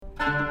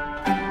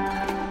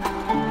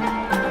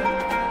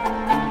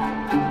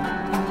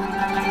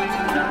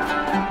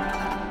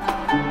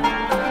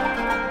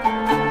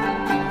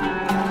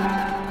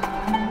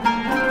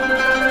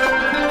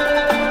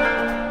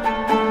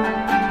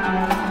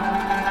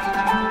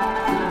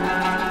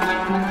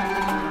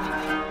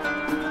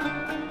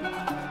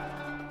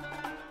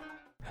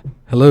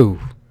Hello,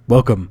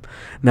 welcome.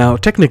 Now,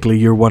 technically,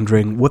 you're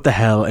wondering, what the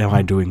hell am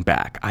I doing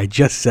back? I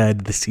just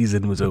said the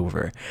season was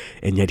over,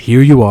 and yet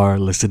here you are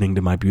listening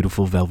to my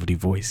beautiful velvety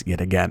voice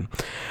yet again.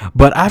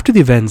 But after the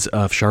events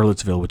of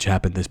Charlottesville, which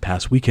happened this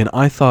past weekend,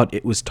 I thought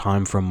it was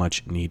time for a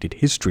much needed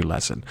history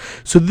lesson.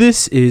 So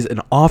this is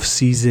an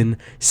off-season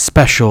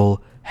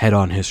special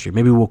head-on history.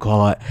 Maybe we'll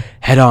call it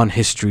head-on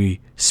history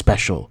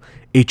special.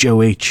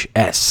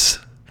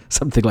 HOHS.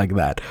 Something like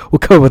that. We'll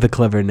come up with a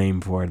clever name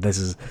for it. This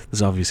is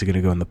obviously going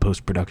to go in the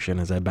post-production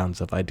as I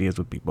bounce off ideas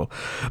with people.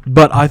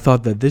 But I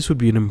thought that this would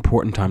be an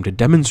important time to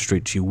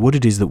demonstrate to you what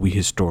it is that we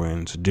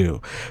historians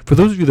do. For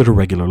those of you that are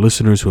regular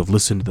listeners who have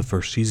listened to the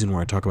first season where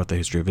I talk about the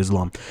history of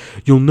Islam,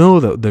 you'll know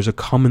that there's a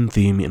common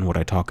theme in what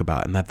I talk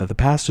about, and that the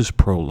past is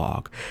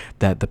prologue,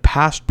 that the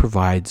past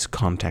provides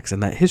context,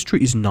 and that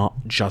history is not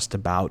just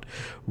about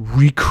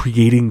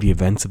recreating the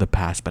events of the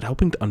past, but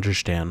helping to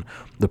understand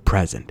the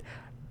present.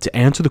 To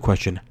answer the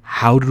question,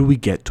 how did we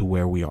get to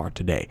where we are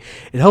today?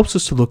 It helps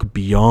us to look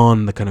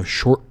beyond the kind of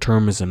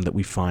short-termism that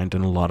we find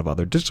in a lot of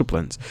other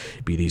disciplines,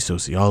 be these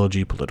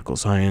sociology, political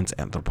science,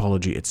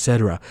 anthropology,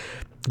 etc.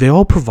 They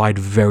all provide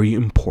very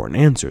important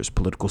answers.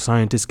 Political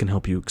scientists can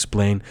help you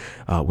explain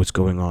what's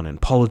going on in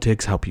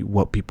politics,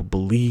 what people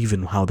believe,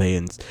 and how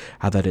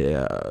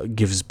that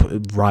gives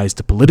rise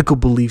to political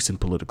beliefs and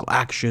political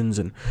actions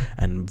and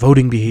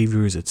voting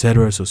behaviors,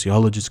 etc.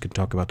 Sociologists can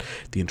talk about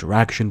the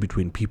interaction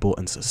between people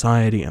and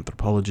society.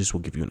 Anthropologists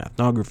will give you an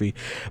ethnography,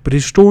 but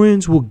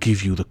historians will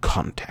give you the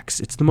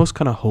context. It's the most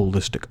kind of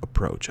holistic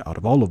approach out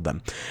of all of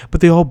them, but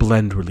they all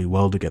blend really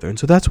well together. And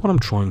so that's what I'm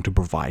trying to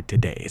provide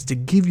today, is to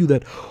give you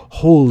that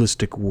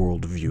holistic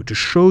worldview, to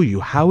show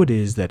you how it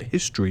is that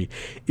history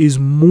is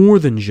more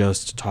than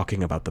just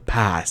talking about the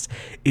past.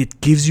 It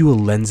gives you a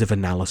lens of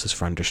analysis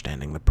for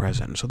understanding the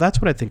present. So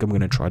that's what I think I'm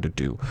going to try to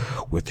do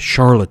with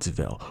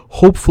Charlottesville.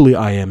 Hopefully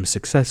I am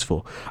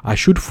successful. I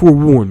should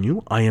forewarn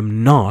you, I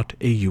am not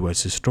a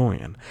U.S.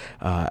 historian.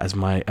 As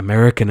my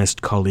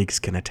Americanist colleagues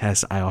can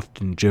attest, I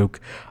often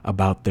joke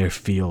about their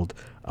field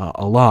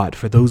a lot.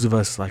 For those of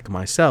us like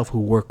myself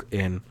who work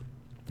in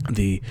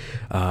the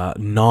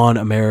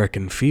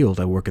non-American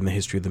field, I work in the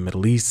history of the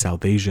Middle East,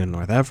 South Asia, and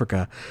North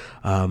Africa.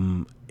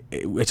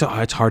 It's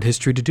hard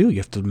history to do. You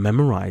have to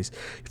memorize.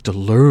 You have to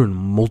learn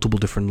multiple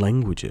different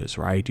languages,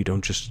 right? You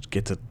don't just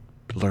get to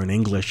learn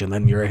English and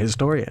then you're a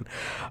historian.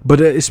 But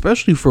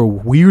especially for a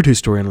weird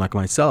historian like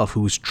myself,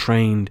 who was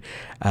trained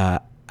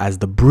as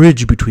the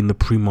bridge between the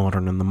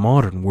pre-modern and the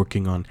modern,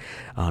 working on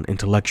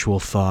intellectual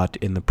thought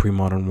in the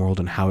pre-modern world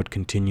and how it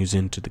continues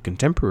into the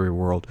contemporary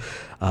world.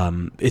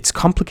 It's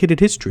complicated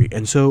history,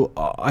 and so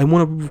I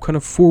want to kind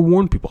of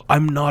forewarn people.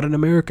 I'm not an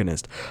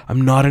Americanist.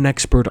 I'm not an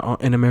expert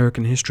in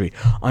American history.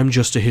 I'm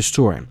just a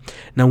historian.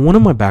 Now, one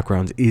of my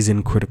backgrounds is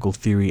in critical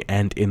theory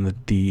and in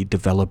the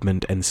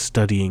development and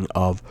studying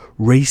of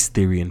race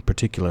theory in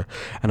particular,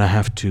 and I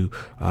have to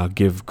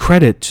give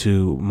credit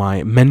to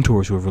my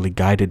mentors who have really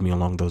guided me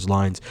along those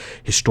lines.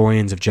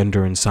 Historians of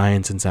gender and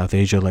science in South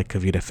Asia like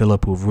Kavita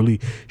Philip, who have really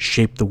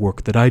shaped the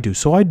work that I do.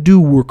 So I do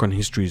work on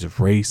histories of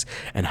race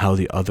and how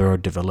the other are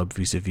developed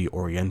vis-a-vis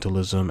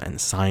Orientalism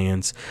and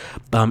science.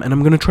 And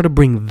I'm going to try to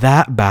bring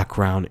that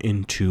background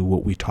into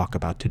what we talk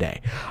about today.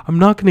 I'm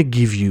not going to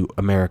give you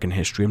American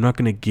history. I'm not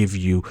going to give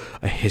you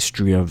a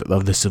history of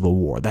the Civil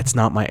War. That's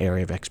not my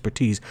area of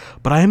expertise.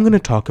 But I am going to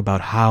talk about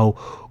how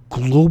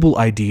global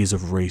ideas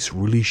of race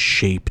really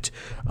shaped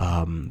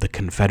the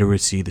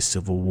Confederacy, the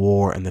Civil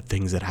War, and the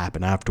things that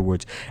happened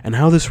afterwards, and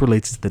how this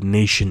relates to the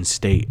nation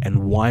state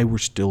and why we're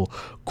still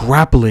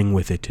grappling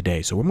with it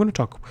today. So I'm going to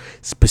talk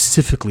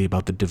specifically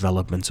about the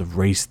developments of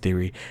race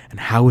theory and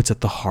how it's at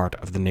the heart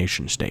of the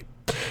nation state.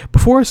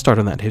 Before I start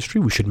on that history,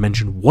 we should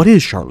mention, what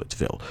is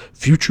Charlottesville?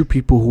 Future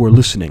people who are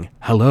listening,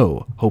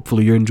 hello.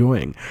 Hopefully you're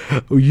enjoying.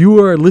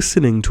 You are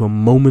listening to a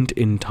moment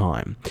in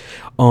time.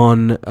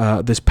 On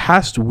this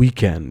past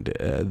weekend,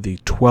 the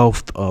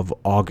 12th of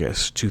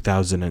August,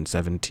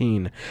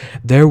 2017,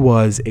 there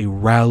was a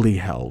rally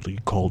held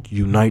called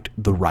Unite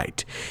the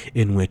Right,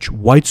 in which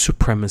white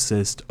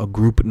supremacists, a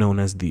group known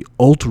as the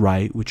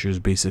alt-right, which is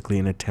basically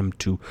an attempt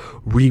to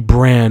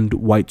rebrand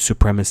white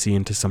supremacy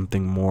into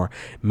something more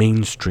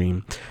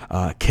mainstream,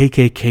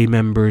 KKK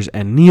members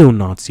and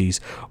neo-Nazis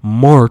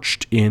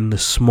marched in the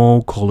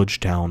small college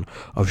town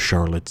of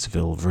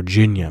Charlottesville,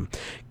 Virginia,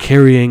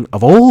 carrying,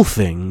 of all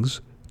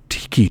things,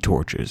 tiki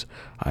torches.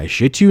 I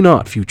shit you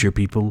not, future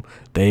people,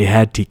 they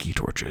had tiki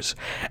torches.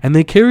 And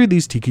they carried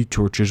these tiki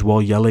torches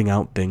while yelling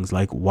out things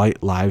like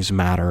white lives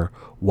matter,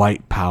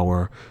 white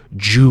power,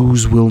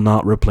 Jews will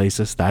not replace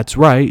us. That's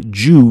right,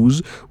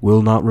 Jews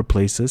will not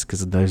replace us,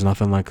 because there's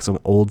nothing like some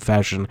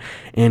old-fashioned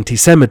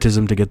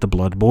anti-Semitism to get the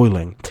blood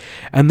boiling.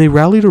 And they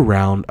rallied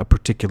around a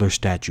particular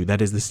statue,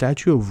 that is the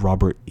statue of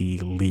Robert E.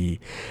 Lee.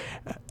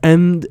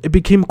 And it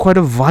became quite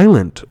a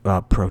violent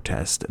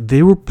protest.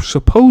 They were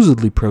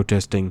supposedly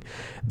protesting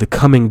the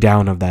coming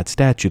down of that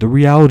statue. The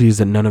reality is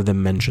that none of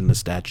them mention the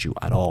statue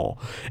at all.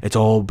 It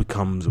all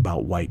becomes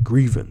about white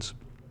grievance.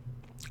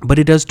 But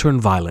it does turn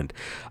violent.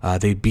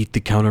 They beat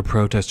the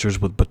counter-protesters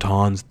with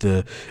batons.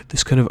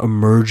 This kind of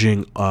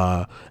emerging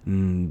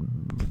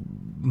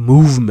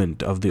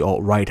movement of the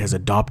alt-right has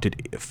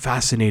adopted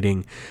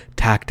fascinating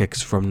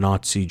tactics from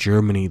Nazi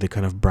Germany, the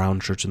kind of brown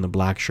shirts and the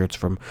black shirts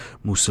from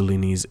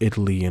Mussolini's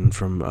Italy and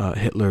from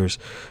Hitler's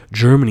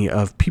Germany,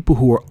 of people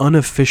who are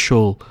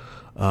unofficial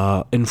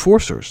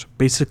enforcers,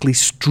 basically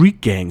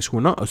street gangs who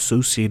are not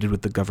associated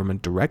with the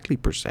government directly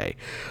per se,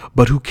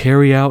 but who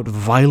carry out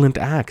violent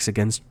acts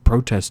against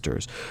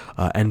protesters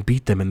and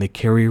beat them. And they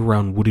carry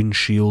around wooden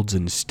shields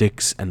and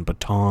sticks and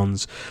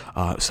batons,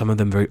 some of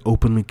them very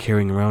openly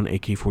carrying around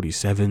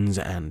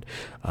AK-47s and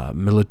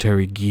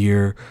military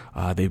gear.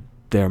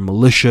 They're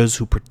militias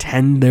who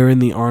pretend they're in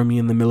the army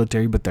and the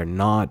military, but they're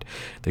not.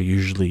 They're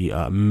usually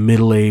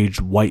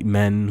middle-aged white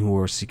men who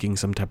are seeking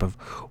some type of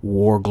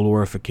war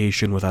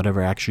glorification without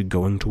ever actually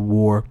going to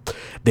war.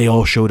 They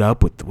all showed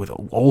up with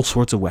all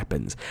sorts of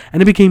weapons,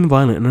 and it became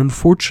violent. And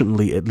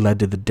unfortunately, it led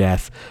to the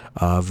death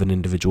of an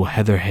individual,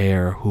 Heather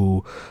Hare,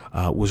 who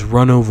was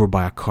run over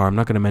by a car. I'm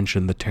not going to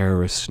mention the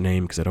terrorist's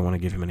name because I don't want to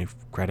give him any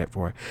credit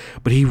for it,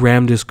 but he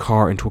rammed his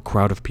car into a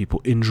crowd of people,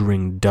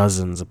 injuring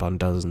dozens upon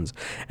dozens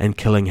and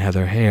killing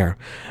Heather Hare.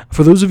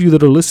 For those of you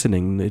that are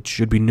listening, it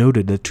should be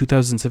noted that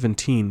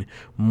 2017,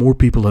 more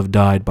people have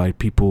died by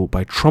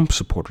Trump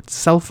supporters,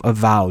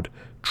 self-avowed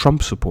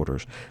Trump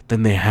supporters,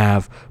 than they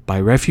have by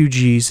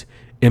refugees,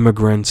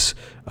 immigrants,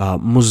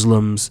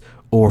 Muslims,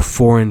 or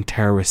foreign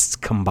terrorists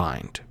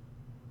combined.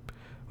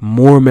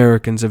 More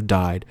Americans have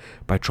died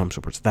by Trump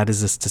supporters. That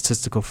is a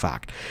statistical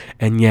fact.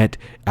 And yet,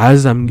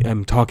 as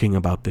I'm talking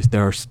about this,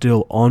 there are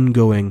still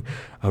ongoing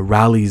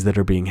rallies that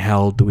are being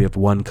held. We have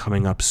one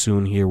coming up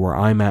soon here where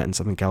I'm at in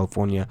Southern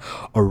California,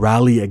 a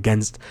rally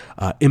against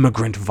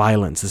immigrant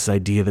violence, this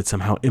idea that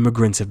somehow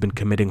immigrants have been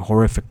committing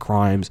horrific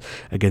crimes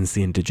against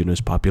the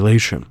indigenous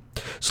population.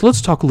 So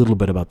let's talk a little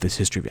bit about this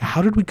history.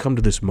 How did we come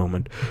to this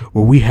moment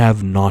where we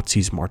have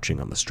Nazis marching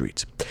on the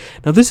streets?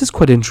 Now, this is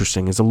quite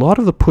interesting, as a lot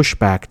of the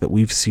pushback that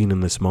we've seen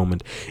in this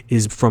moment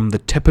is from the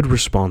tepid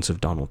response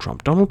of Donald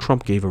Trump. Donald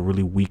Trump gave a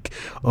really weak,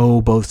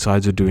 both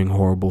sides are doing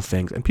horrible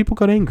things, and people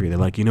got angry. They're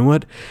like, you know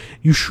what?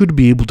 You should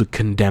be able to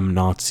condemn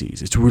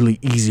Nazis. It's really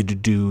easy to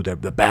do. They're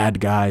the bad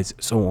guys,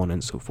 so on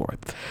and so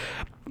forth.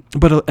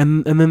 But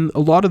and then a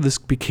lot of this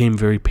became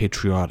very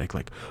patriotic,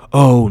 like,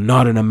 oh,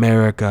 not in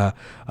America.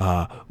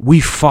 We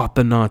fought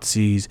the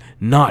Nazis.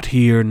 Not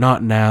here,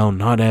 not now,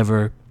 not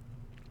ever.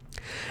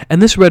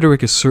 And this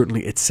rhetoric is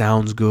certainly, it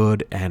sounds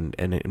good, and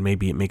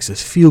maybe it makes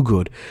us feel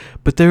good,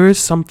 but there is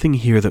something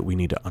here that we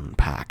need to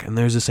unpack. And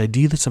there's this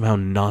idea that somehow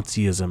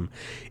Nazism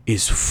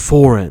is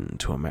foreign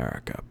to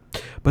America.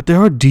 But there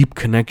are deep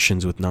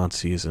connections with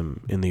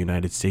Nazism in the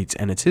United States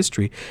and its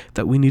history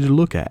that we need to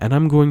look at. And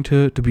I'm going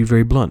to be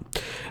very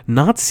blunt.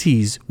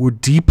 Nazis were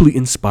deeply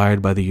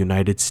inspired by the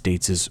United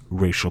States'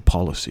 racial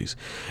policies.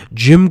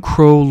 Jim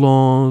Crow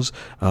laws,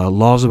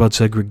 laws about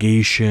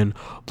segregation,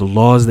 the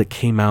laws that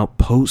came out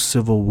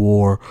post-Civil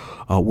War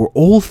were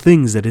all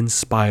things that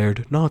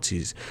inspired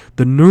Nazis.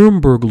 The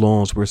Nuremberg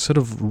laws were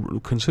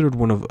considered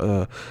one of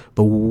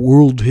the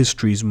world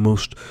history's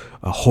most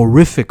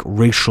horrific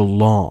racial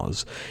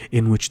laws,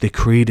 in which they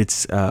created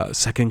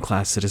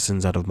second-class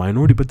citizens out of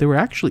minority, but they were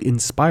actually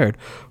inspired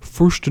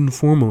first and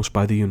foremost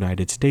by the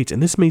United States.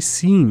 And this may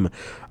seem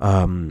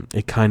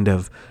a kind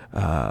of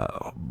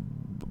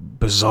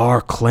bizarre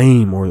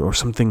claim or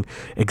something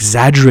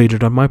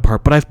exaggerated on my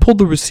part, but I've pulled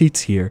the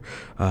receipts here,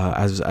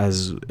 as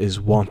is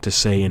wont to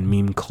say in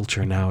meme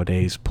culture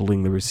nowadays,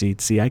 pulling the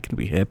receipts. See, I can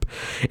be hip.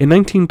 In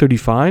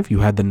 1935, you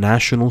had the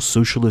National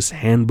Socialist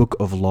Handbook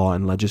of Law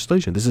and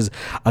Legislation. This is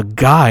a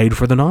guide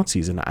for the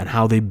Nazis and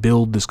how they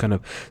build this kind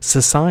of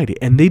society.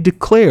 And they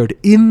declared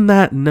in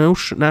that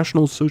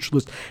National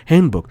Socialist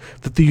Handbook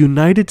that the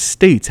United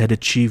States had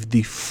achieved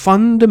the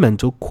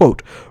fundamental,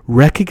 quote,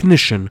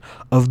 recognition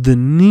of the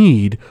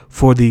need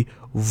for the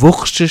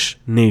Volksche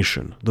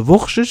nation. The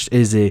Volksche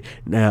is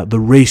the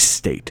race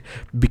state,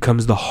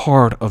 becomes the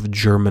heart of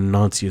German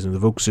Nazism. The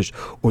Volksche,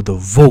 or the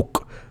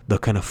Volk, the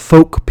kind of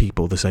folk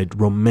people, this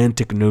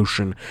romantic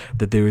notion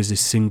that there is a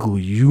single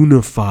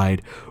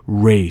unified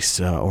race,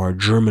 or a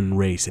German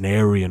race, an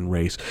Aryan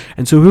race.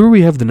 And so here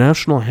we have the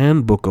National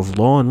Handbook of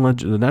Law and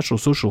the National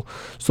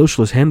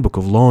Socialist Handbook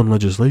of Law and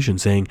Legislation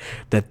saying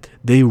that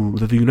the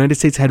United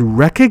States had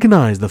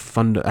recognized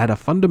had a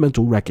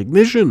fundamental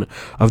recognition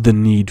of the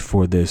need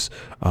for this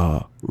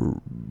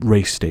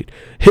race state.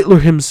 Hitler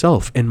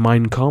himself in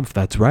Mein Kampf,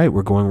 that's right,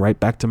 we're going right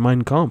back to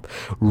Mein Kampf,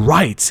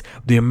 writes,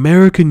 the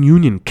American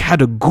Union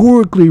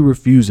categorically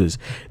refuses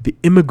the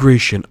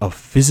immigration of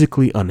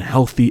physically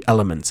unhealthy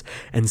elements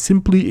and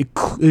simply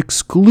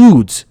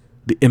excludes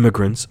the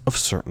immigrants of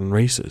certain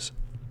races.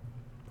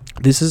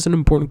 This is an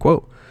important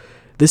quote.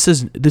 This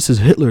is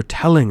Hitler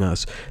telling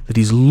us that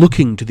he's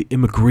looking to the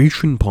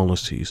immigration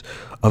policies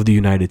of the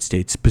United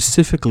States,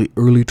 specifically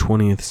early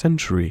 20th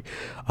century,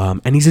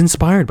 and he's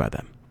inspired by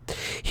them.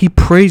 He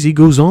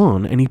goes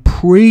on and he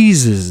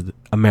praises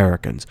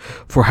Americans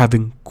for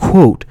having,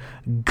 quote,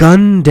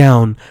 gunned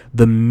down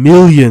the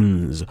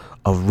millions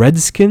of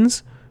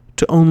Redskins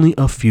to only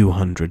a few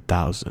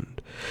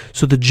 100,000.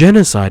 So the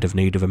genocide of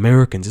Native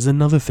Americans is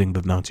another thing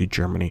that Nazi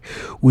Germany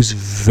was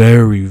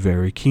very,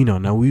 very keen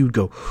on. Now we would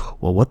go,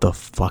 well, what the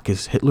fuck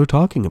is Hitler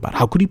talking about?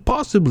 How could he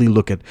possibly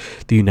look at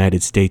the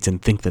United States and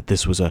think that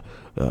this was a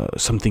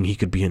something he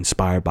could be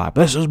inspired by?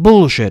 This is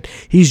bullshit.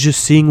 He's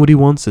just seeing what he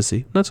wants to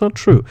see. That's not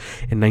true.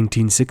 In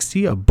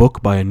 1960, a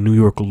book by a New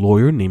York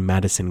lawyer named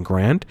Madison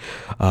Grant,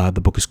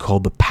 the book is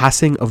called The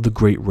Passing of the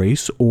Great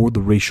Race, or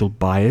The Racial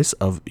Bias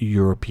of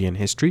European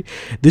History.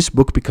 This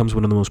book becomes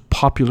one of the most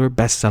popular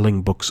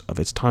best-selling books of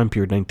its time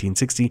period,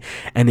 1960,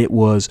 and it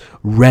was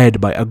read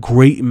by a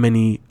great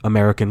many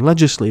American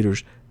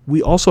legislators.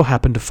 We also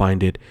happen to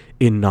find it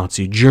in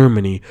Nazi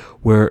Germany,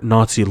 where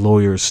Nazi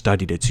lawyers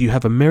studied it. So you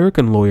have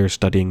American lawyers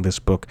studying this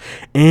book,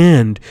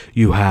 and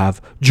you have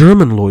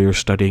German lawyers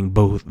studying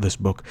both this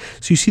book.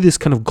 So you see this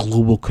kind of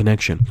global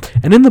connection.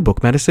 And in the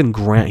book, Madison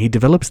Grant, he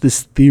develops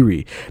this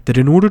theory that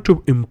in order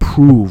to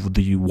improve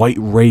the white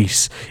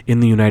race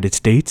in the United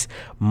States,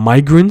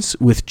 migrants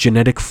with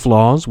genetic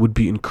flaws would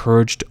be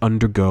encouraged to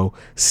undergo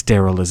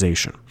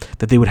sterilization,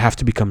 that they would have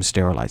to become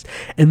sterilized.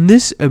 And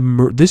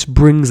this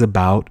brings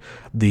about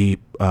the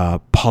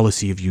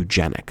policy of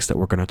eugenics that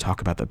we're going to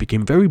talk about, that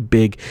became very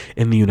big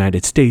in the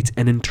United States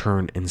and in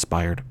turn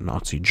inspired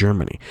Nazi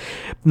Germany.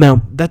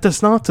 Now, that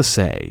does not to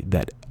say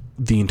that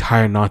the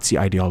entire Nazi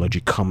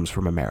ideology comes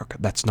from America.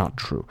 That's not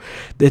true.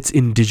 That's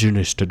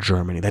indigenous to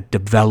Germany. That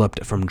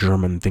developed from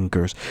German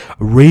thinkers.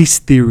 Race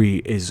theory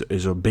is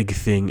a big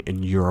thing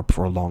in Europe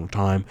for a long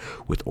time,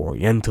 with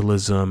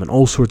Orientalism and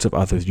all sorts of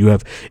others. You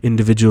have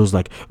individuals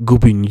like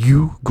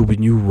Gobineau.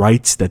 Gobineau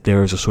writes that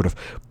there is a sort of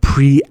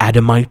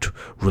pre-Adamite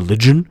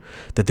religion,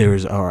 that there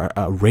is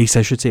a race,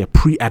 I should say, a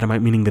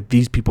pre-Adamite, meaning that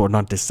these people are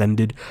not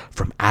descended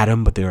from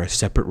Adam, but they are a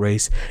separate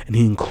race, and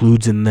he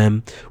includes in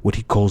them what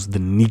he calls the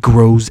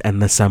Negroes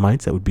and the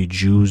Semites, that would be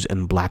Jews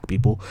and black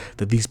people,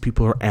 that these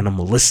people are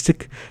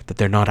animalistic, that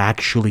they're not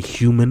actually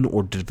human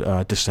or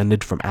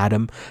descended from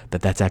Adam,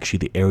 that's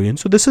actually the Aryan.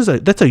 So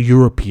that's a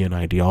European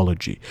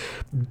ideology.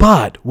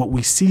 But what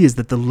we see is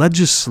that the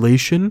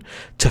legislation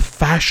to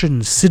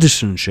fashion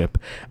citizenship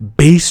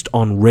based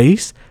on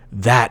race,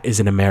 that is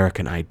an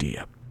American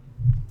idea.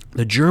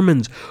 The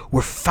Germans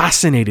were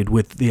fascinated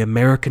with the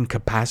American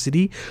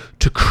capacity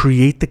to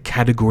create the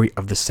category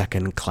of the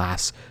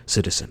second-class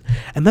citizen.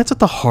 And that's at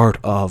the heart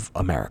of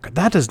America.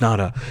 That is not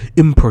an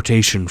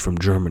importation from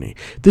Germany.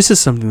 This is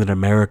something that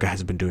America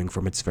has been doing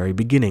from its very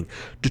beginning,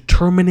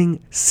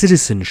 determining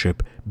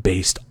citizenship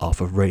based off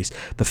of race.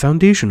 The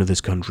foundation of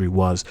this country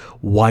was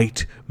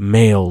white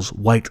males,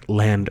 white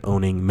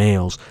land-owning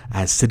males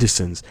as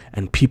citizens,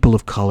 and people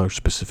of color,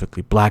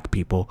 specifically black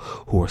people,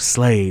 who were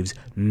slaves,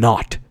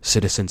 not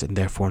citizens, and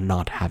therefore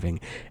not having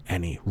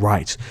any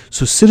rights.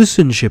 So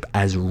citizenship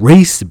as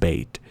race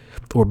bait,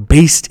 or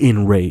based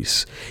in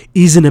race,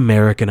 is an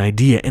American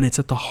idea, and it's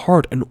at the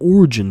heart and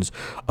origins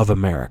of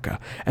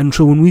America. And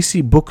so when we see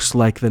books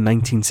like the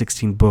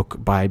 1916 book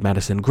by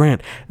Madison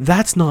Grant,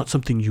 that's not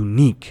something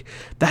unique.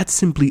 That's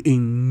simply a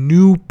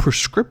new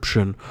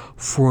prescription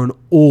for an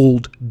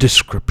old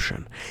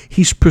description.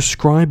 He's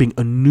prescribing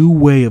a new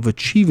way of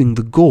achieving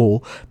the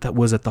goal that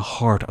was at the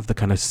heart of the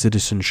kind of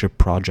citizenship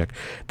project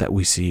that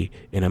we see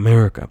in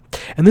America.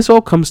 And this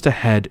all comes to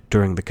head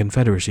during the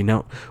Confederacy.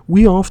 Now,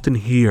 we often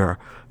hear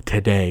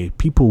today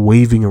people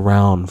waving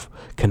around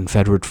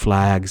Confederate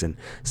flags and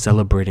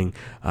celebrating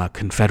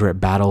Confederate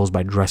battles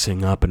by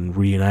dressing up and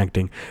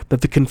reenacting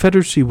that the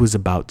Confederacy was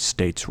about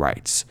states'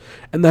 rights.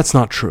 And that's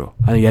not true.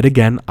 And yet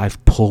again,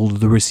 I've pulled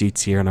the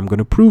receipts here, and I'm going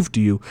to prove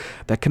to you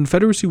that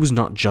Confederacy was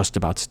not just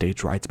about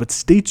states' rights, but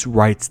states'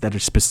 rights that are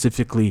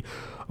specifically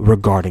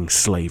regarding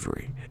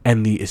slavery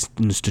and the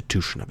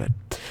institution of it.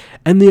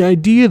 And the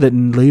idea that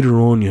later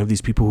on you have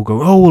these people who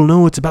go, oh, well,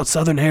 no, it's about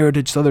Southern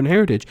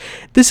heritage.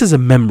 This is a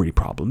memory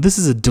problem. This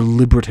is a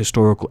deliberate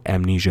historical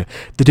amnesia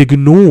that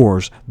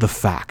ignores the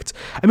facts.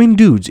 I mean,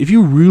 dudes, if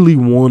you really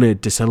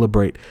wanted to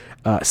celebrate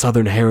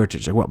Southern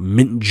heritage, like what,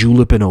 mint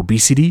julep and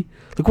obesity?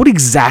 Like, what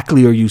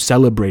exactly are you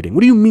celebrating?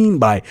 What do you mean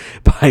by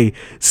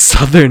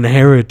Southern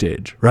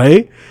heritage,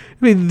 right?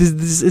 I mean,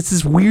 it's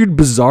this weird,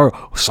 bizarre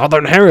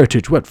Southern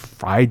heritage. What,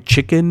 fried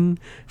chicken,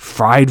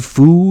 fried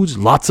foods,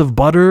 lots of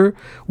butter?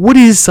 What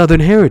is Southern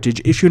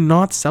heritage if you're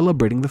not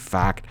celebrating the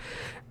fact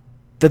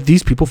that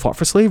these people fought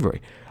for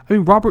slavery? I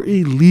mean, Robert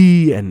E.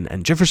 Lee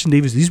and Jefferson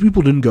Davis, these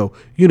people didn't go,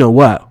 you know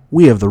what,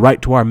 we have the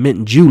right to our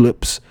mint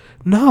juleps.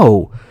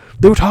 No.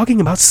 They were talking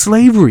about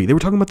slavery. They were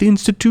talking about the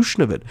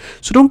institution of it.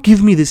 So don't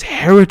give me this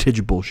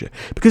heritage bullshit,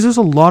 because there's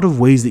a lot of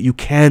ways that you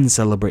can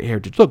celebrate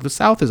heritage. Look, the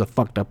South is a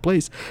fucked up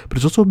place, but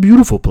it's also a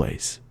beautiful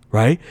place,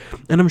 right?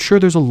 And I'm sure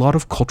there's a lot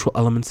of cultural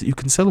elements that you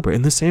can celebrate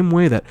in the same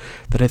way that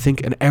I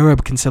think an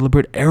Arab can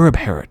celebrate Arab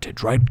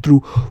heritage, right? Through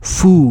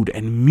food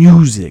and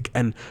music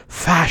and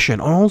fashion,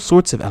 all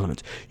sorts of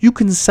elements. You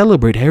can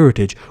celebrate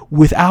heritage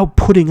without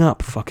putting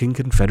up fucking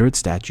Confederate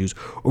statues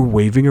or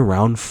waving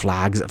around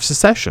flags of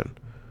secession.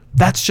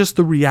 That's just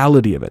the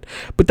reality of it.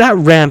 But that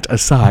rant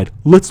aside,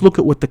 let's look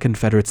at what the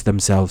Confederates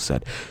themselves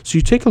said. So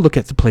you take a look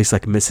at the place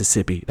like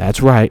Mississippi.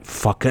 That's right,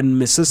 fucking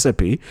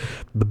Mississippi.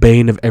 The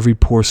bane of every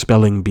poor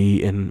spelling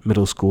bee in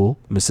middle school,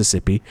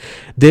 Mississippi.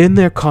 Then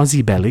their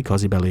Causi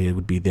Belli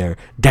would be their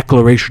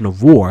declaration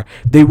of war.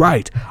 They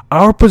write,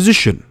 our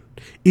position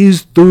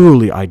is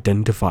thoroughly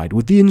identified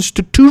with the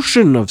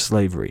institution of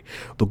slavery,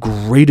 the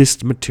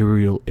greatest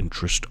material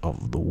interest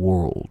of the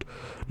world.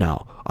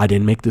 Now, I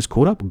didn't make this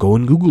quote up. Go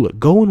and Google it.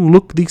 Go and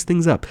look these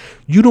things up.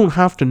 You don't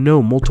have to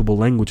know multiple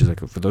languages.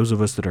 Like for those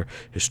of us that are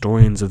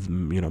historians of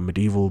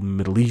medieval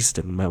Middle East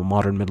and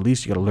modern Middle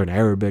East, you got to learn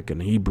Arabic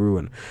and Hebrew,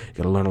 and you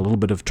got to learn a little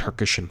bit of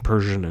Turkish and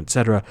Persian,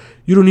 etc.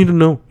 You don't need to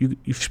know.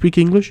 You speak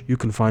English, you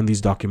can find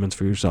these documents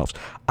for yourselves.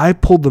 I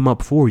pulled them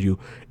up for you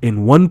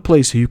in one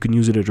place so you can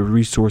use it as a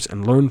resource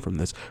and learn from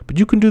this. But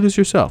you can do this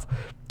yourself.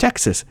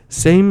 Texas,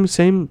 same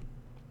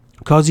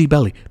Causi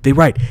Belli. They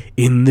write,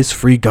 in this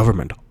free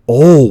government,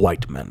 all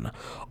white men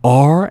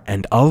are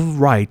and of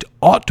right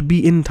ought to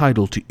be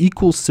entitled to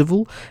equal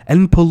civil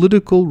and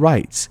political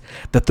rights,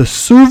 that the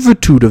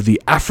servitude of the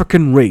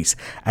African race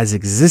as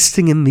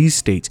existing in these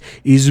states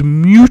is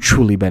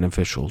mutually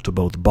beneficial to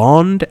both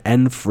bond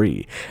and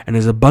free, and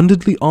is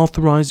abundantly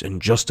authorized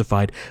and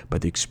justified by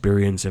the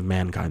experience of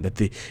mankind.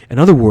 In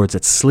other words,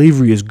 that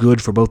slavery is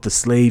good for both the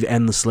slave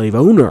and the slave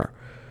owner,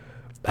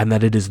 and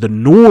that it is the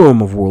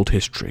norm of world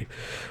history.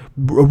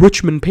 A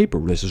Richmond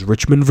paper, this is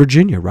Richmond,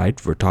 Virginia,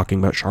 right? We're talking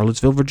about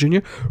Charlottesville,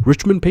 Virginia.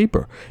 Richmond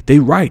paper. They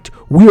write,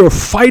 we are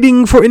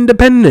fighting for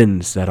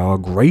independence, that our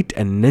great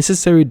and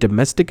necessary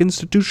domestic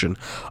institution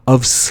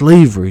of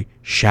slavery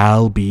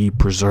shall be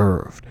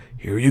preserved.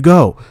 Here you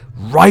go,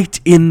 right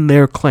in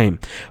their claim.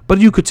 But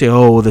you could say,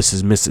 oh, this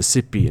is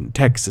Mississippi and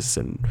Texas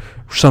and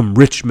some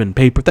Richmond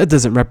paper. That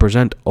doesn't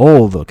represent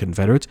all the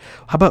Confederates.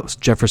 How about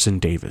Jefferson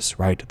Davis,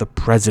 right? The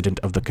president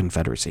of the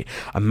Confederacy,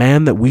 a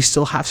man that we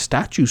still have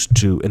statues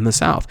to in the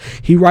South.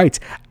 He writes,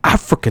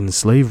 African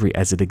slavery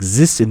as it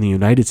exists in the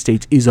United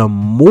States is a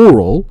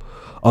moral,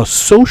 a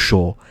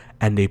social,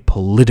 and a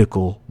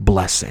political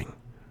blessing.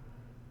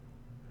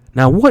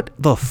 Now, what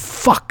the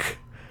fuck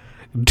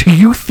do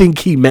you think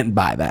he meant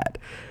by that?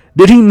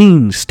 Did he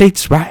mean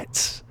states'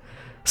 rights?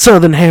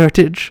 Southern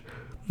heritage?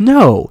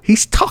 No,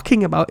 he's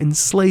talking about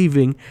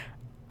enslaving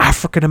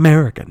African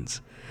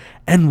Americans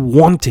and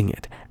wanting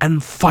it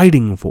and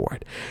fighting for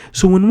it.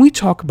 So when we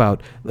talk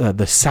about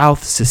the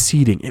South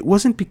seceding, it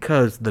wasn't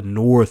because the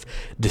North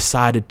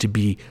decided to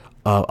be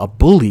a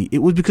bully. It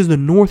was because the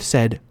North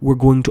said, we're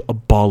going to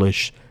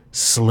abolish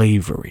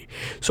slavery.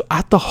 So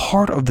at the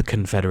heart of the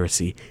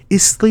Confederacy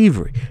is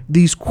slavery.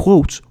 These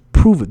quotes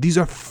prove it. These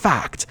are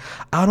facts.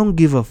 I don't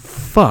give a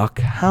fuck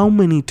how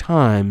many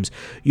times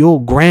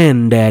your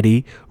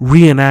granddaddy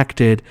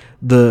reenacted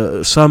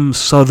some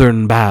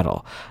southern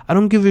battle. I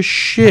don't give a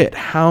shit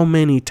how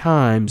many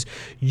times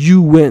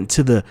you went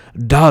to the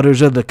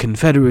Daughters of the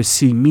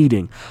Confederacy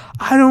meeting.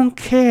 I don't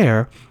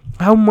care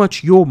how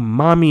much your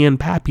mommy and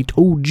pappy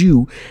told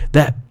you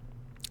that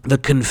the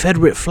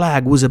Confederate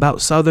flag was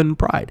about Southern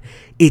pride.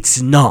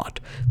 It's not.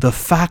 The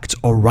facts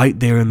are right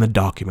there in the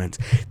documents.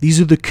 These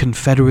are the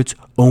Confederates'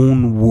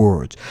 own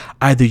words.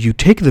 Either you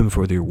take them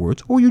for their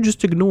words, or you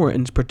just ignore it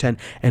and pretend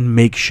and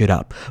make shit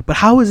up. But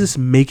how is this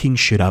making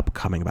shit up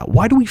coming about?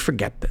 Why do we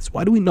forget this?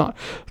 Why do we not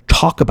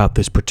talk about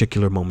this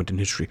particular moment in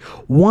history?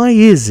 Why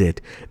is it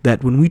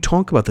that when we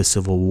talk about the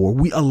Civil War,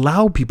 we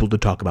allow people to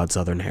talk about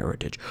Southern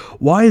heritage?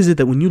 Why is it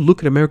that when you look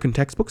at American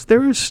textbooks,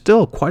 there is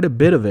still quite a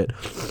bit of it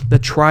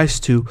that tries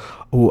to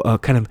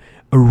kind of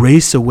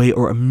erase away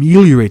or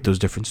ameliorate those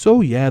differences?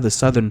 So yeah, the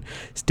Southern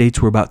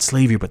states were about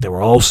slavery, but they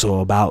were also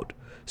about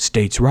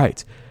states'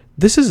 rights.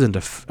 This isn't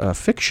a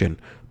fiction.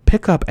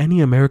 Pick up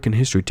any American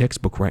history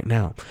textbook right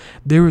now.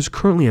 There is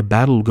currently a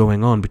battle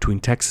going on between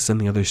Texas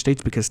and the other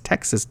states because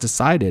Texas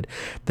decided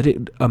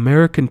that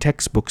American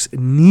textbooks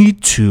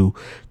need to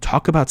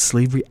talk about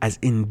slavery as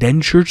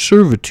indentured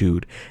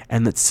servitude,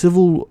 and that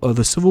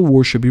the Civil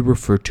War should be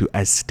referred to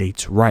as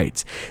states'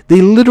 rights.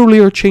 They literally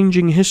are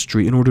changing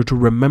history in order to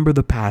remember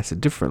the past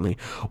differently,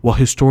 while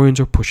historians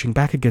are pushing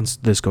back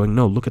against this, going,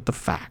 no, look at the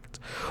facts.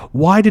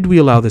 Why did we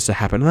allow this to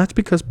happen? And that's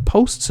because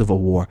post-Civil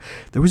War,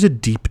 there was a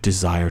deep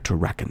desire to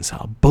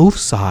reconcile. Both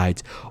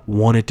sides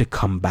wanted to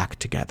come back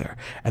together,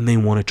 and they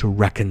wanted to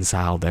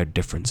reconcile their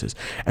differences.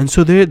 And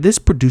so this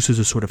produces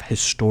a sort of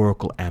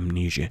historical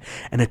amnesia,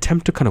 an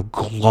attempt to kind of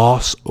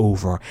gloss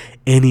over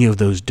any of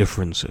those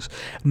differences.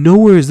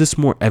 Nowhere is this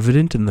more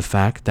evident in the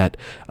fact that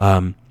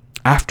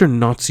after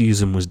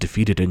Nazism was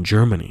defeated in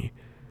Germany,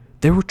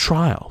 there were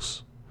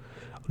trials.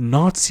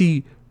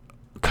 Nazi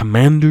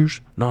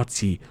commanders,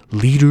 Nazi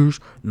leaders,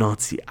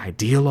 Nazi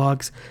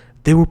ideologues,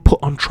 they were put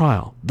on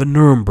trial, the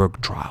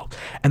Nuremberg trial,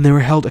 and they were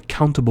held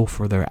accountable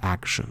for their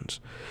actions.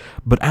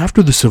 But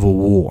after the Civil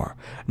War,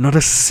 not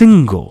a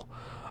single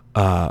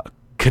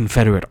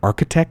Confederate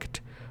architect,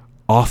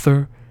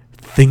 author,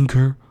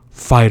 thinker,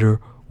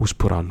 fighter was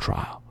put on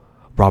trial.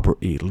 Robert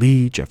E.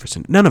 Lee,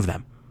 Jefferson, none of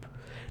them.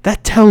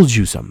 That tells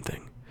you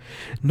something.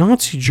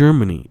 Nazi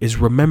Germany is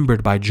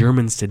remembered by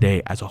Germans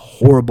today as a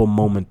horrible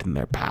moment in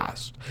their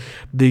past.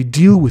 They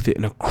deal with it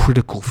in a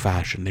critical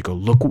fashion. They go,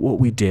 look at what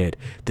we did.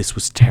 This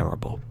was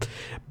terrible.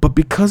 But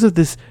because of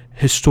this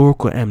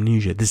historical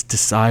amnesia, this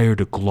desire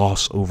to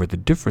gloss over the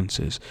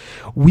differences,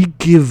 we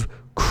give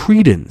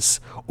credence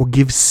or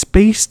give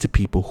space to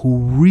people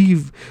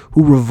who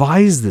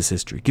revise this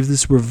history, give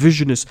this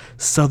revisionist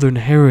Southern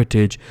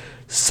heritage,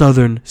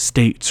 Southern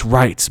states'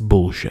 rights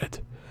bullshit.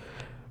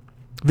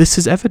 This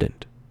is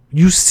evident.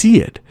 You see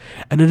it.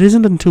 And it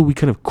isn't until we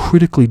kind of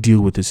critically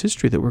deal with this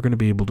history that we're going to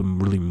be able to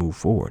really move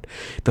forward.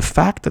 The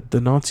fact that the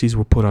Nazis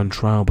were put on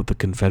trial but the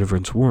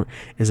Confederates weren't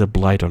is a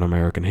blight on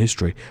American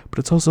history, but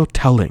it's also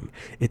telling.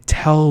 It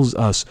tells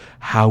us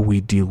how we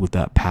deal with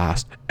that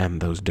past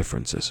and those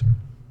differences.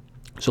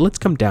 So let's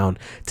come down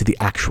to the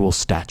actual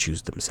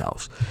statues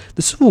themselves.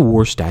 The Civil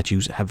War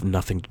statues have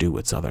nothing to do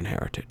with Southern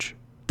heritage.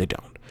 They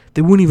don't.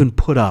 They weren't even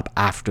put up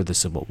after the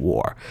Civil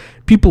War.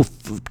 People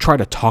try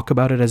to talk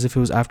about it as if it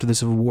was after the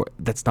Civil War.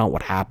 That's not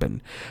what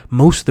happened.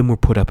 Most of them were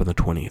put up in the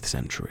 20th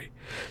century.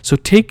 So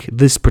take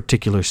this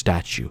particular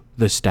statue,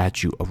 the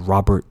statue of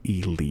Robert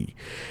E. Lee.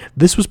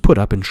 This was put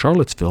up in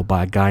Charlottesville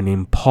by a guy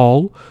named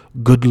Paul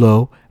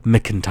Goodloe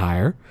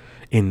McIntyre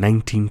in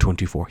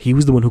 1924. He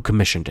was the one who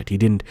commissioned it. He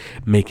didn't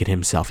make it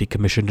himself. He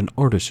commissioned an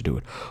artist to do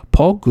it.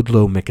 Paul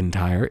Goodloe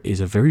McIntyre is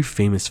a very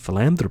famous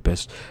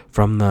philanthropist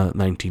from the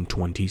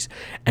 1920s,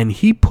 and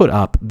he put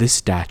up this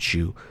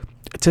statue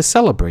to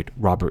celebrate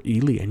Robert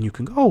E. Lee. And you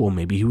can go, oh, well,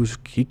 maybe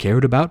he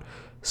cared about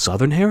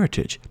Southern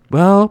heritage.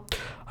 Well,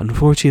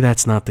 unfortunately,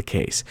 that's not the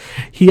case.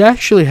 He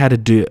actually had a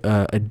deed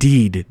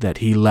that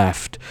he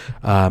left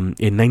in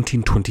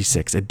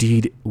 1926, a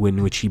deed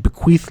in which he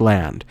bequeathed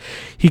land.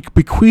 He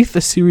bequeathed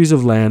a series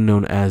of land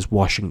known as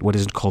what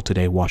is called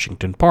today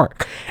Washington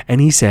Park.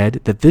 And he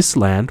said that this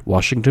land,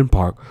 Washington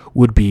Park,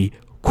 would be,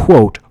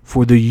 quote,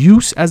 for the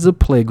use as a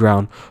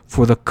playground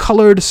for the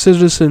colored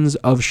citizens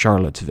of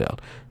Charlottesville.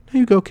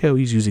 You go, okay,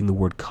 he's using the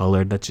word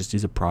colored. That's just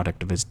he's a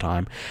product of his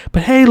time.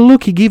 But hey,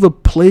 look, he gave a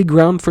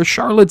playground for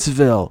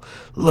Charlottesville.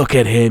 Look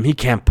at him. He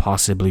can't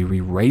possibly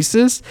be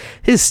racist.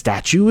 His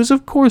statue is,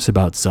 of course,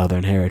 about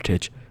Southern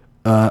heritage.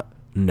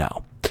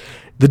 No.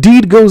 The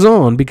deed goes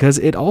on because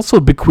it also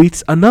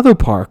bequeaths another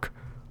park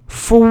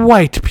for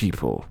white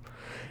people,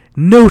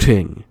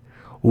 noting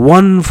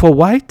one for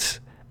white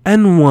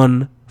and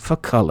one for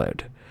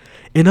colored.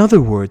 In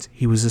other words,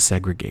 he was a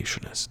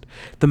segregationist.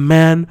 The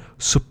man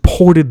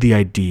supported the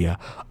idea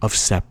of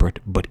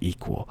separate but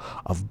equal,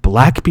 of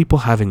black people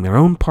having their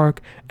own park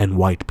and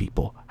white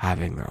people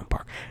having their own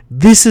park.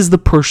 This is the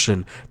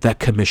person that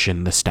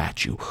commissioned the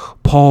statue,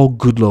 Paul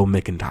Goodloe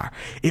McIntyre.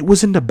 It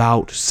wasn't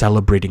about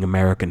celebrating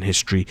American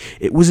history.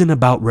 It wasn't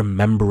about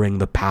remembering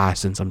the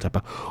past in some type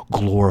of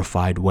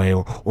glorified way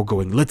or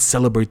going, let's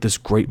celebrate this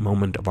great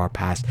moment of our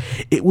past.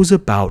 It was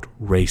about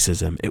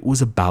racism. It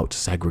was about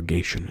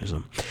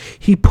segregationism.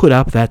 He put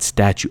up that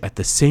statue at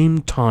the same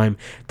time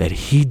that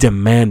he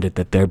demanded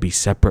that there be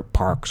separate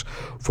parks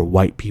for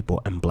white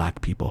people and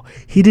black people.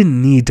 He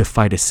didn't need to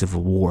fight a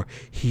civil war.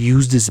 He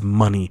used his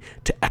money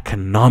to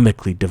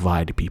economically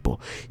divide people.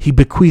 He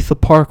bequeathed a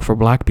park for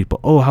black people.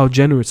 Oh, how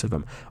generous of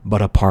him.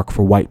 But a park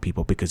for white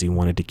people because he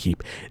wanted to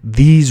keep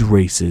these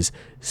races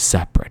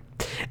separate.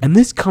 And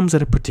this comes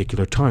at a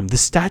particular time. The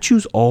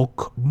statues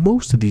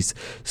most of these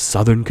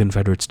Southern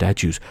Confederate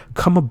statues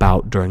come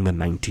about during the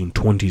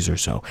 1920s or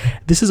so.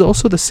 This is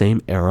also the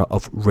same era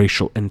of the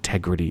Racial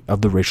Integrity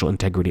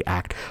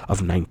Act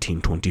of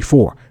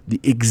 1924. The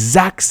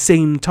exact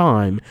same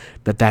time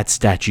that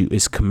statue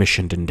is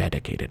commissioned and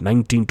dedicated,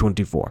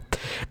 1924.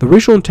 The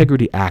Racial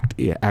Integrity Act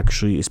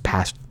actually is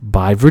passed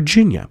by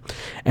Virginia,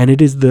 and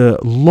it is the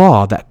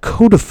law that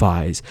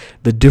codifies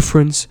the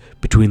difference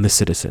between the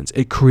citizens.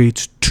 It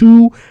creates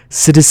two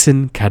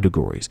citizen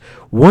categories.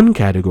 One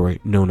category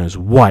known as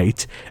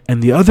white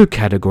and the other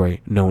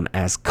category known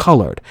as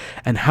colored.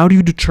 And how do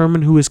you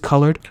determine who is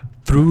colored?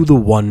 Through the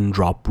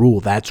one-drop rule.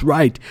 That's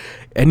right.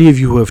 Any of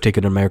you who have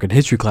taken an American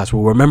history class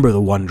will remember the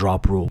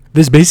one-drop rule.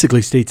 This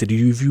basically states that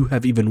if you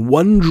have even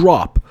one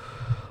drop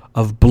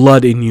of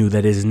blood in you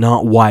that is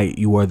not white,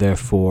 you are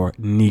therefore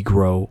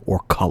Negro or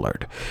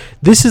colored.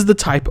 This is the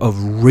type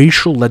of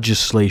racial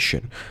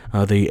legislation.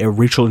 The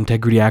Racial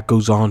Integrity Act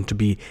goes on to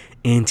be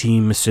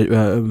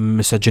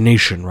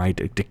anti-miscegenation,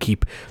 right? To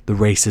keep the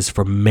races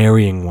from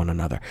marrying one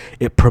another.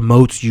 It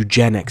promotes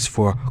eugenics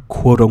for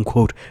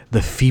quote-unquote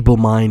the feeble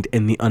mind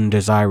and the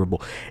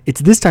undesirable.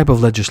 It's this type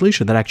of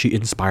legislation that actually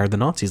inspired the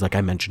Nazis, like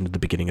I mentioned at the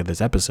beginning of this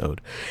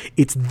episode.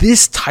 It's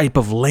this type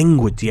of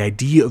language, the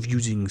idea of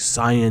using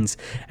science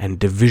and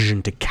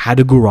division to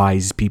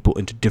categorize people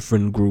into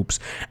different groups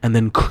and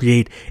then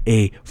create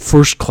a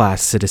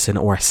first-class citizen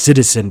or a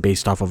citizen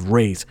based off of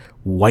race,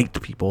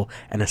 white people,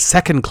 and a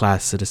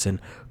second-class citizen,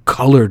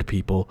 colored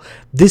people.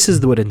 This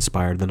is what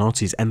inspired the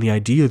Nazis, and the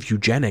idea of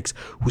eugenics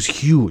was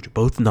huge.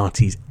 Both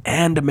Nazis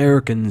and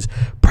Americans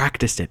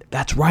practiced it.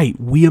 That's right,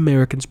 we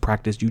Americans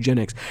practiced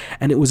eugenics,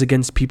 and it was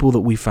against people that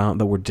we found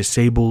that were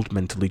disabled,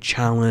 mentally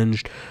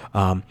challenged,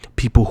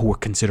 people who were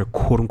considered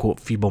quote-unquote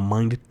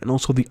feeble-minded, and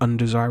also the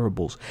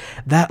undesirables.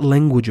 That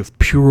language of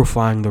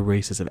purifying the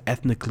races, of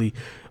ethnically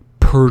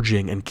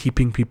purging and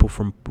keeping people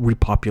from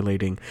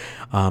repopulating,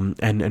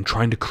 and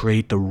trying to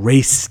create the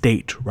race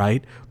state,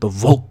 right? The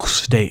Volk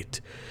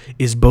state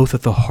is both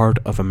at the heart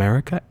of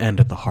America and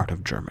at the heart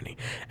of Germany.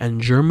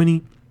 And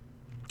Germany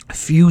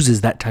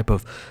fuses that type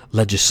of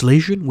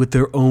legislation with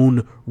their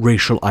own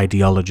racial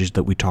ideologies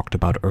that we talked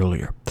about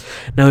earlier.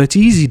 Now, it's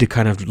easy to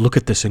kind of look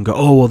at this and go,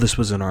 oh, well, this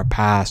was in our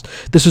past.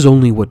 This is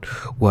only what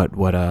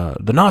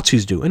the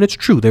Nazis do. And it's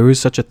true. There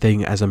is such a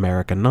thing as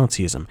American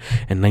Nazism.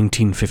 In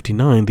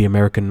 1959, the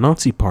American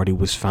Nazi Party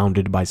was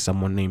founded by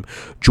someone named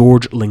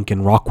George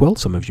Lincoln Rockwell.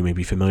 Some of you may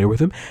be familiar with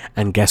him.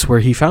 And guess where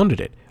he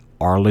founded it?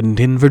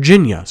 Arlington,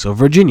 Virginia. So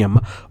Virginia,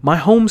 my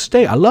home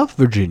state. I love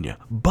Virginia.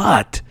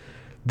 But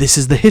this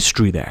is the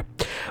history there.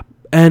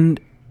 And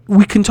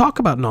we can talk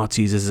about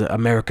Nazis as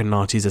American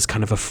Nazis as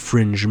kind of a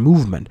fringe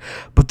movement,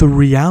 but the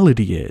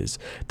reality is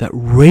that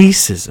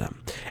racism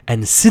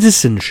and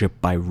citizenship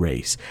by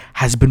race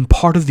has been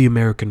part of the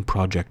American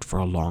project for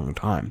a long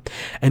time.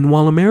 And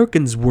while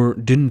Americans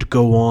didn't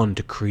go on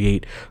to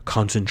create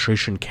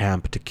concentration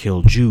camp to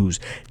kill Jews,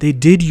 they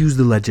did use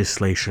the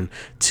legislation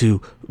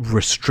to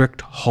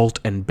restrict, halt,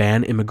 and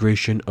ban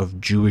immigration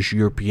of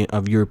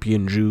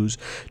European Jews,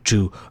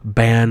 to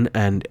ban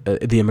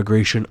the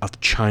immigration of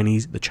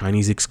the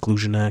Chinese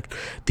Exclusion Act,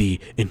 the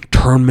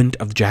internment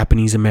of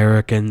Japanese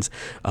Americans,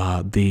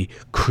 the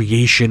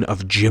creation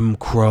of Jim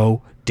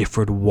Crow,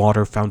 different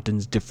water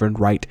fountains, different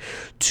right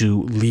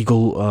to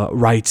legal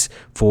rights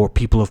for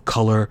people of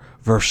color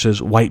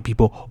versus white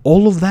people.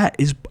 All of that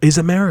is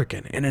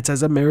American, and it's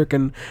as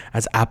American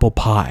as apple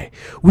pie.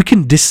 We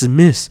can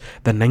dismiss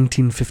the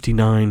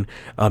 1959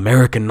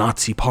 American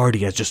Nazi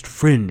Party as just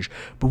fringe,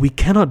 but we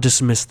cannot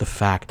dismiss the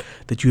fact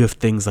that you have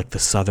things like the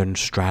Southern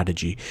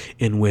Strategy,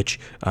 in which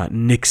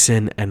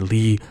Nixon and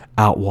Lee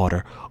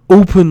Atwater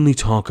openly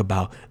talk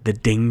about the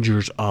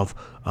dangers of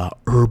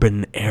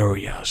urban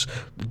areas,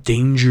 the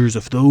dangers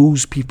of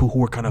those people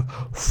who are kind of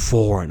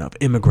foreign, of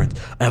immigrants,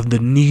 of the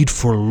need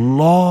for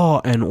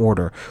law and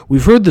order.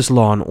 We've heard this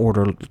law and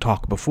order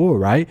talk before,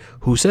 right?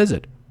 Who says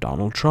it?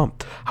 Donald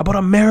Trump. How about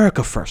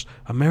America First?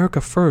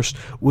 America First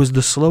was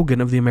the slogan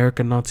of the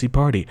American Nazi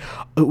Party.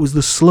 It was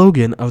the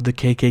slogan of the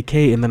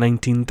KKK in the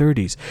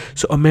 1930s.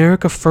 So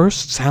America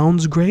First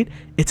sounds great.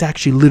 It's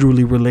actually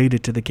literally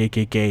related to the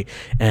KKK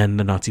and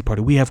the Nazi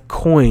Party. We have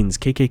coins,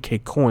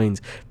 KKK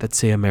coins, that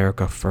say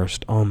America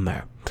First on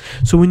there.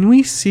 So when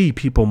we see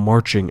people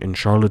marching in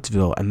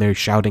Charlottesville and they're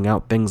shouting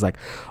out things like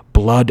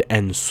blood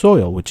and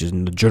soil, which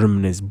in the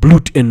German is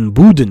Blut und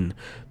Boden,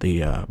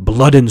 the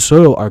blood and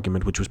soil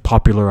argument, which was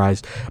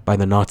popularized by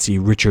the Nazi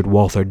Richard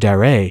Walter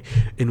Darré,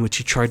 in which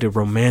he tried to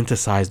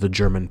romanticize the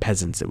German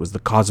peasants. It was the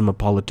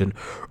cosmopolitan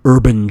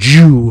urban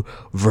Jew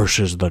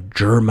versus the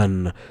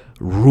German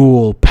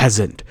rural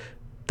peasant.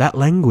 That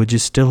language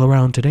is still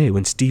around today.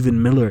 When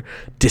Stephen Miller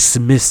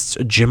dismissed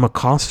Jim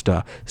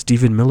Acosta,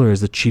 Stephen Miller is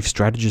the chief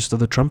strategist of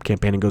the Trump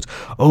campaign, and goes,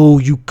 oh,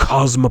 you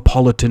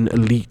cosmopolitan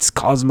elites.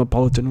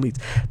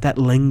 That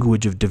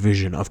language of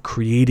division, of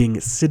creating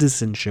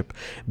citizenship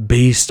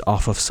based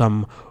off of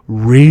some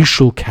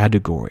racial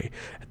category,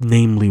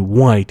 namely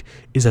white,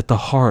 is at the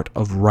heart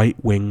of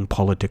right-wing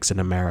politics in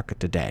America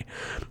today.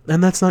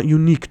 And that's not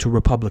unique to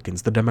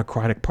Republicans. The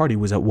Democratic Party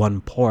was at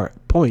one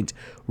point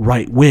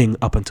right-wing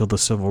up until the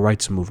Civil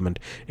Rights Movement,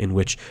 in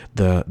which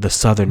the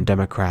Southern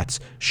Democrats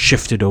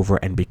shifted over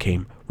and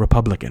became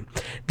Republican.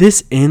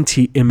 This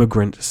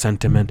anti-immigrant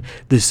sentiment,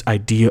 this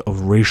idea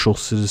of racial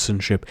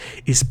citizenship,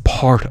 is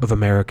part of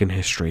American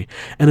history.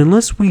 And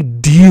unless we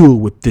deal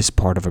with this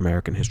part of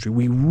American history,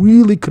 we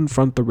really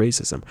confront the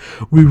racism.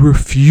 We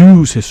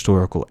refuse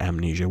historical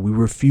amnesia. We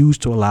refuse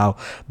to allow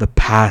the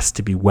past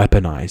to be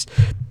weaponized.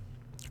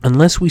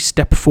 Unless we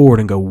step forward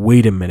and go,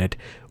 wait a minute,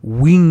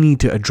 we need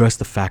to address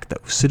the fact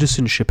that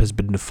citizenship has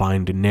been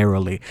defined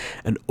narrowly,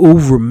 and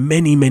over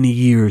many, many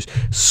years,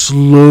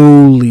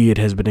 slowly it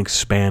has been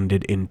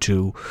expanded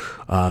into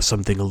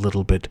something a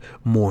little bit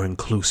more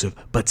inclusive,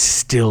 but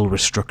still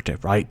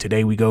restrictive, right?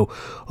 Today we go,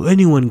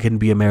 anyone can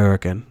be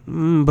American,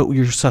 but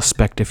you're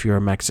suspect if you're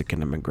a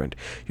Mexican immigrant.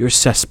 You're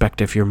suspect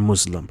if you're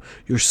Muslim.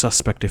 You're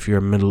suspect if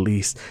you're Middle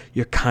East.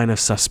 You're kind of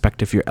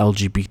suspect if you're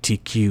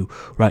LGBTQ,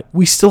 right?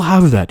 We still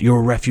have that. You're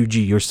a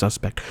refugee, you're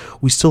suspect.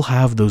 We still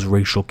have those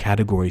racial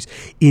categories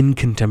in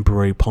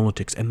contemporary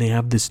politics, and they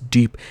have this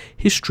deep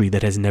history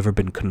that has never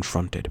been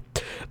confronted.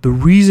 The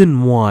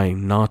reason why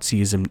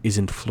Nazism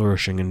isn't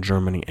flourishing in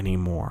Germany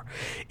anymore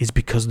is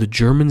because the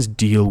Germans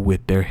deal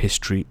with their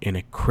history in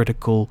a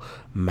critical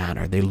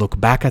manner. They look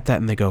back at that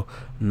and they go,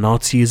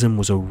 Nazism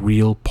was a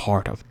real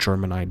part of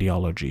German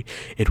ideology.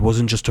 It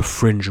wasn't just a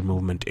fringe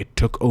movement. It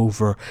took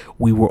over.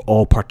 We were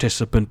all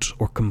participants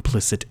or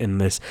complicit in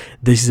this.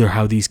 This is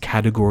how these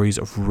categories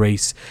of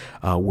race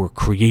were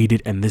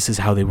created, and this is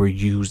how they were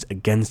used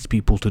against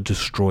people to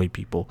destroy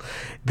people.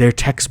 Their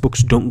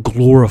textbooks don't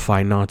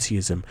glorify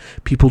Nazism.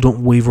 People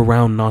don't wave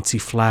around Nazi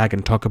flag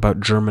and talk about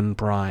German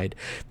pride.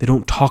 They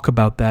don't talk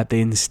about that.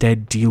 They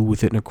instead deal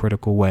with it in a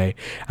critical way.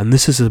 And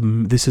this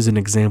is an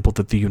example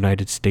that the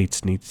United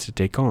States needs to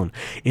take on.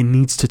 It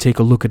needs to take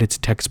a look at its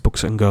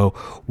textbooks and go,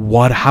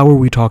 how are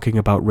we talking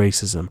about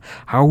racism?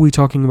 How are we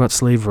talking about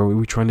slavery? Are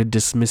we trying to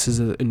dismiss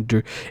as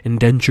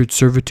indentured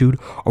servitude?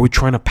 Are we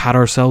trying to pat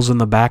ourselves on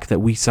the back that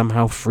we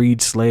somehow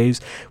freed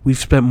slaves? We've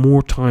spent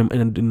more time,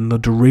 and in the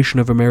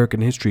duration of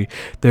American history,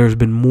 there has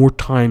been more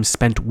time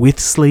spent with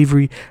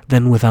slavery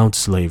than without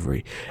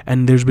slavery.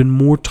 And there's been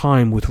more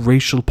time with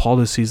racial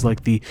policies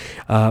like the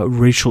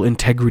Racial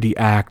Integrity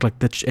Act, like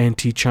the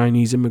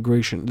anti-Chinese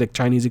immigration, like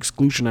Chinese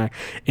Exclusion Act,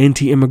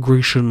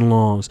 anti-immigration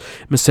laws,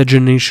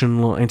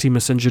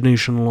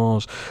 anti-miscegenation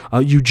laws,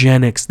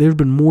 eugenics. There have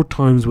been more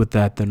times with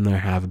that than there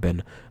have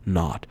been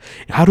not.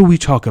 How do we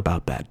talk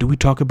about that? Do we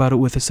talk about it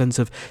with a sense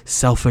of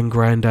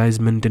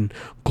self-aggrandizement and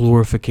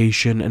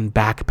glorification and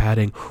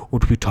back-patting, or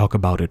do we talk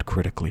about it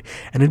critically?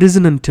 And it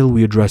isn't until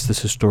we address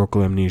this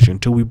historical amnesia,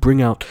 until we bring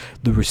out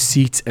the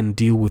receipts and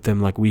deal with them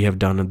like we have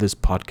done in this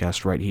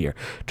podcast right here,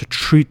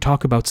 to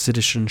talk about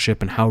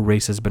citizenship and how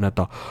race has been at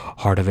the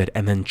heart of it,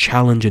 and then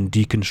challenge and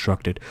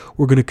deconstruct it.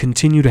 We're going to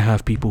continue to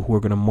have people who are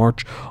going to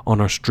march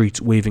on our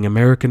streets waving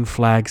American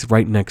flags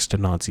right next to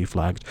Nazi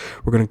flags.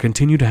 We're going to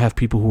continue to have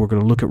people who are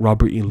going to look at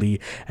Robert E. Lee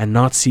and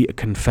not see a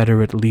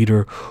Confederate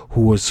leader who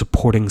was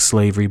supporting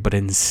slavery, but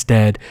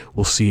instead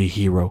will see a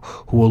hero,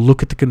 who will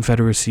look at the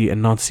Confederacy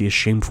and not see a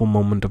shameful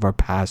moment of our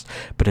past,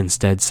 but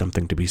instead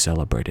something to be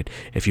celebrated.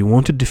 If you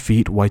want to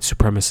defeat white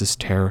supremacist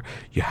terror,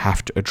 you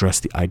have to address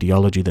the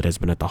ideology that has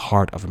been at the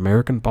heart of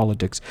American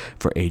politics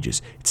for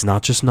ages. It's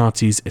not just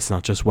Nazis, it's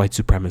not just white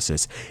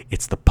supremacists,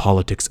 it's the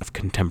politics of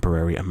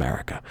contemporary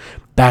America.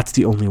 That's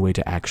the only way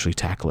to actually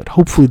tackle it.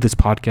 Hopefully this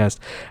podcast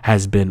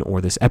has been,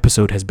 or this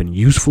episode has been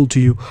useful to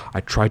you.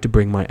 I tried to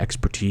bring my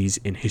expertise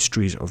in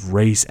histories of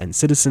race and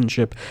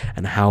citizenship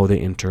and how they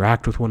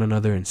interact with one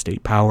another and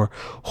state power.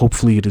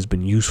 Hopefully it has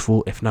been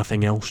useful. If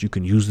nothing else, you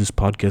can use this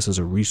podcast as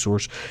a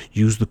resource.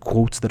 Use the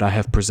quotes that I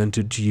have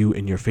presented to you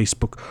in your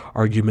Facebook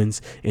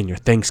arguments, in your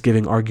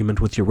Thanksgiving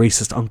argument with your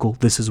racist uncle.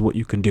 This is what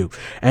you can do.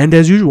 And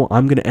as usual,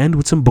 I'm going to end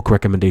with some book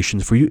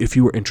recommendations for you if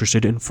you are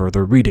interested in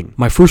further reading.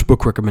 My first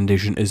book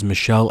recommendation is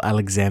Michelle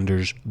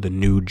Alexander's The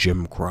New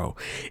Jim Crow.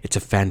 It's a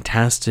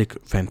fantastic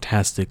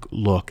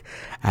look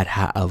at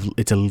how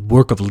it's a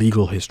work of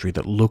legal history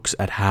that looks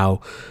at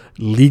how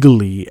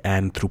legally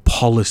and through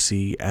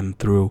policy and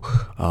through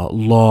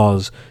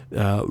laws,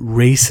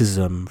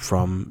 racism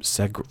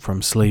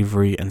from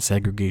slavery and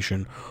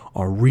segregation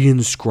are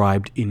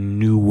reinscribed in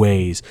new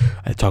ways.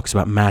 It talks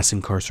about mass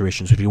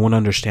incarceration. So if you want to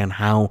understand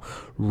how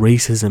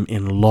racism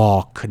in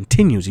law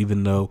continues,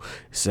 even though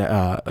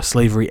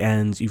slavery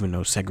ends, even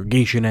though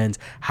segregation ends,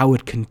 how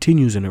it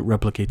continues and it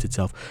replicates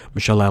itself,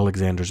 Michelle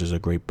Alexander's is a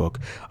great book.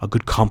 A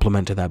good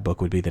complement to that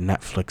book would be the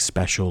Netflix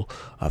special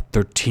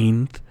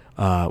 13th,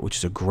 which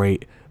is a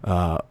great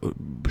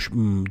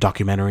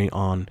documentary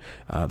on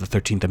the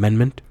 13th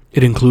Amendment.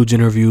 It includes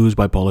interviews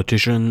by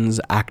politicians,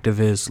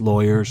 activists,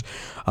 lawyers,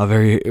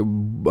 very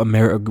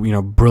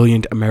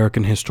brilliant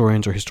American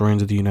historians or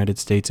historians of the United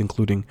States,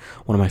 including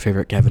one of my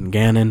favorite, Kevin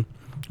Gannon,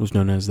 who's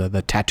known as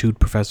the Tattooed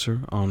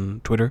Professor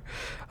on Twitter.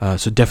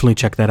 So definitely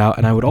check that out.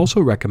 And I would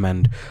also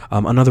recommend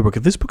another book.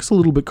 This book is a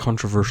little bit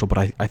controversial, but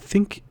I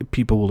think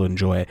people will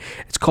enjoy it.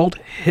 It's called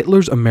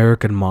Hitler's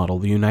American Model,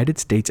 The United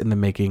States in the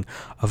Making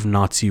of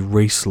Nazi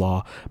Race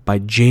Law by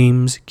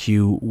James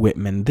Q.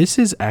 Whitman. This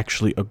is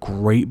actually a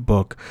great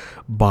book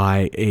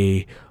by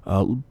a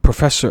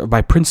professor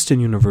by Princeton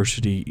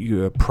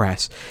University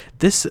Press.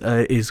 This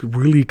is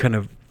really kind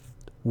of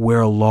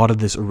where a lot of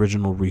this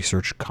original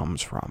research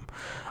comes from.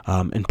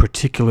 In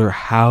particular,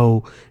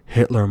 how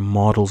Hitler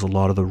models a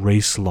lot of the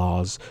race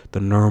laws, the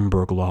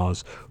Nuremberg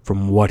laws,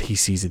 from what he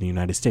sees in the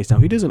United States. Now,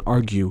 he doesn't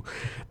argue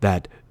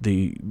that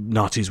the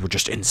Nazis were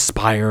just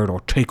inspired or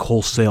take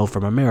wholesale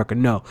from America.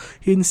 No,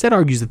 he instead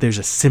argues that there's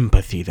a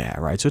sympathy there,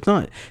 right? So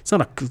it's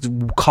not a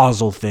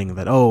causal thing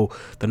that,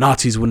 the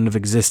Nazis wouldn't have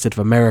existed if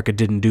America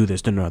didn't do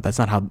this. No, that's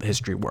not how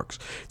history works.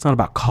 It's not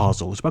about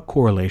causal. It's about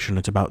correlation.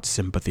 It's about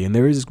sympathy. And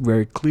there is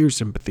very clear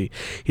sympathy.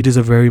 He does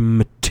a very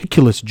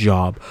meticulous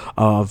job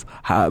of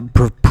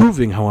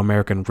proving how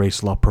American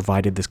race law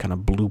provided this kind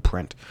of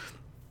blueprint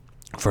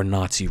for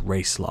Nazi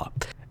race law.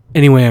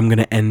 Anyway, I'm going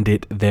to end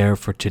it there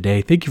for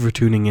today. Thank you for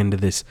tuning into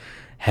this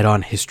Head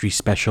On History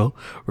special.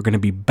 We're going to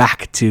be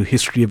back to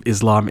History of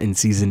Islam in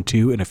season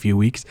 2 in a few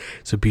weeks,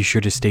 so be sure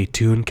to stay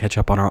tuned, catch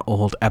up on our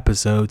old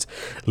episodes,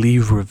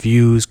 leave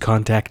reviews,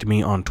 contact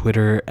me on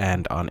Twitter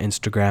and on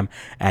Instagram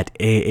at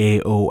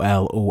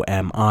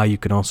AAOLOMI. You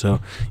can also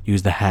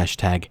use the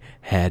hashtag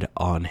Head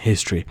On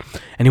History.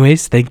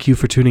 Anyways, thank you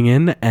for tuning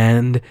in,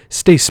 and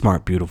stay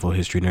smart, beautiful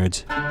history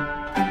nerds.